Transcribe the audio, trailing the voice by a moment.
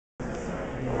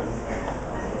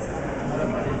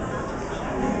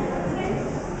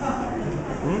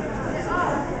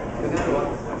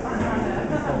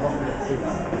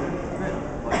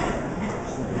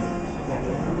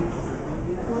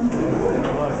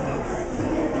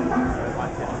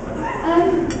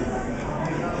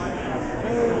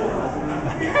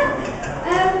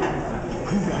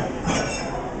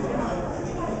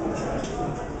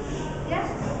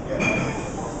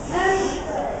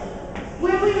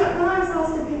When I was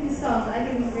asked to pick a song, I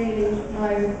didn't really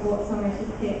know what song I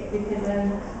should pick because I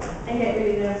get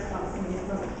really nervous about singing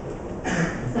songs,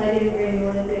 so I didn't really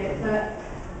want to do it. But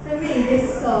for me,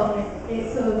 this song,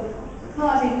 it sort of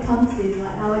part encompasses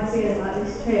like how I feel about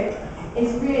this trip.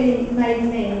 It's really made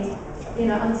me,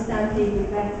 understand people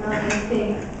better and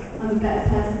think I'm a better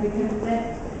person because of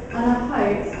it. And I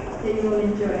hope that you all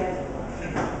enjoy it.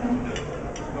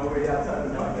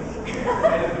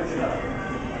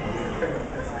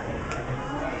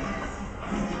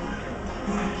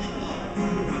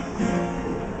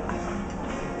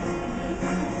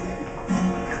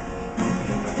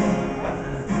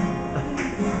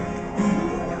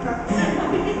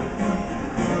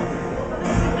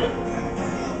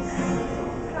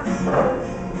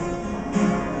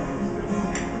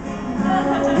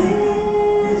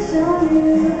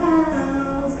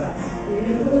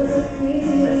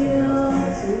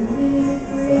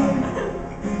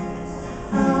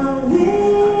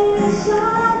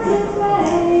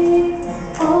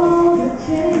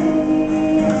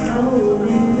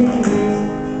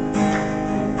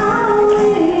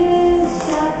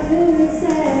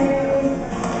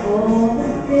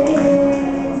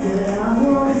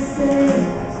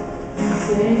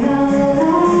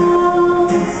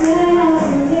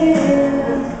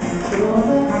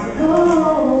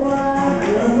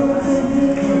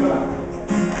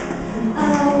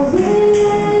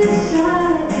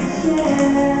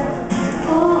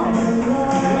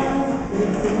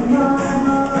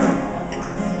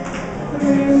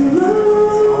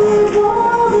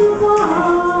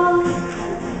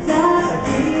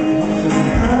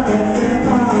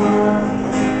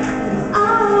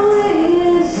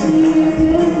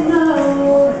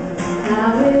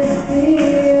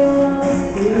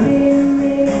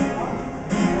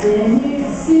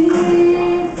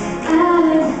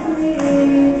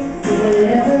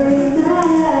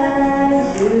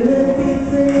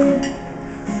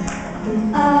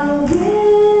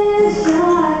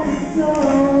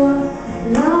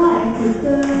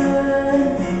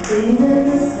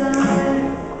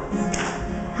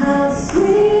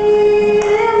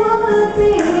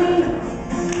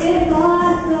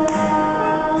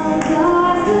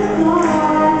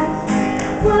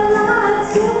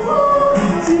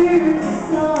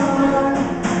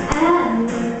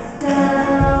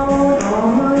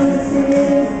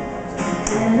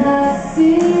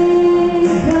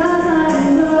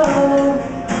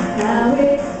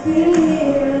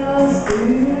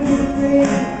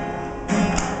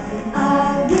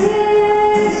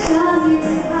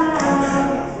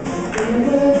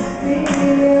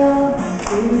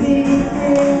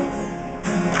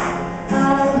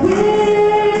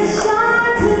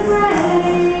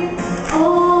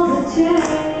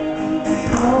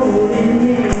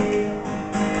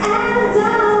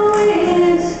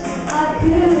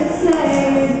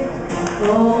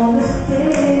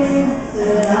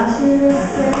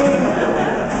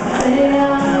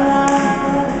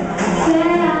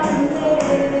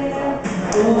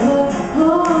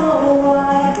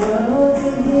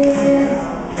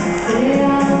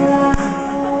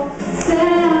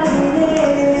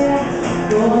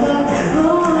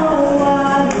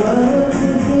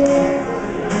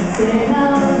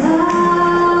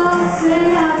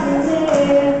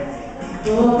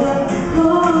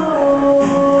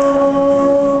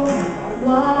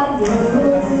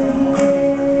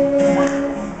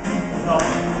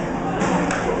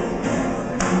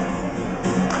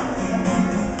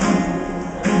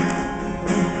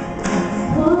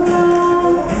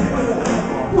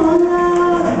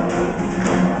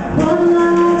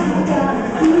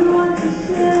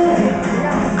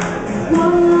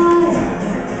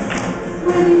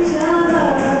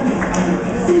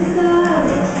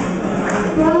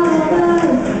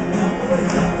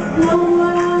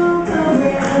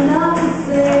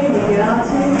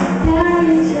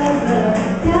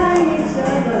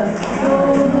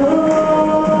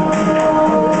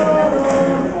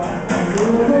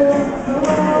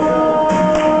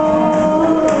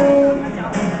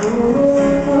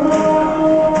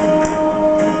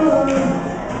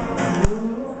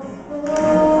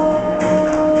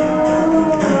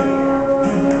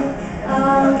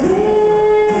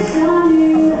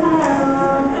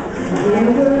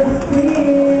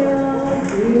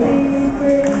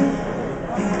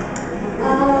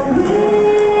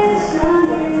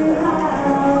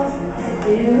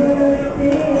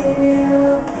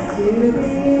 feel to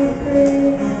be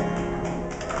free.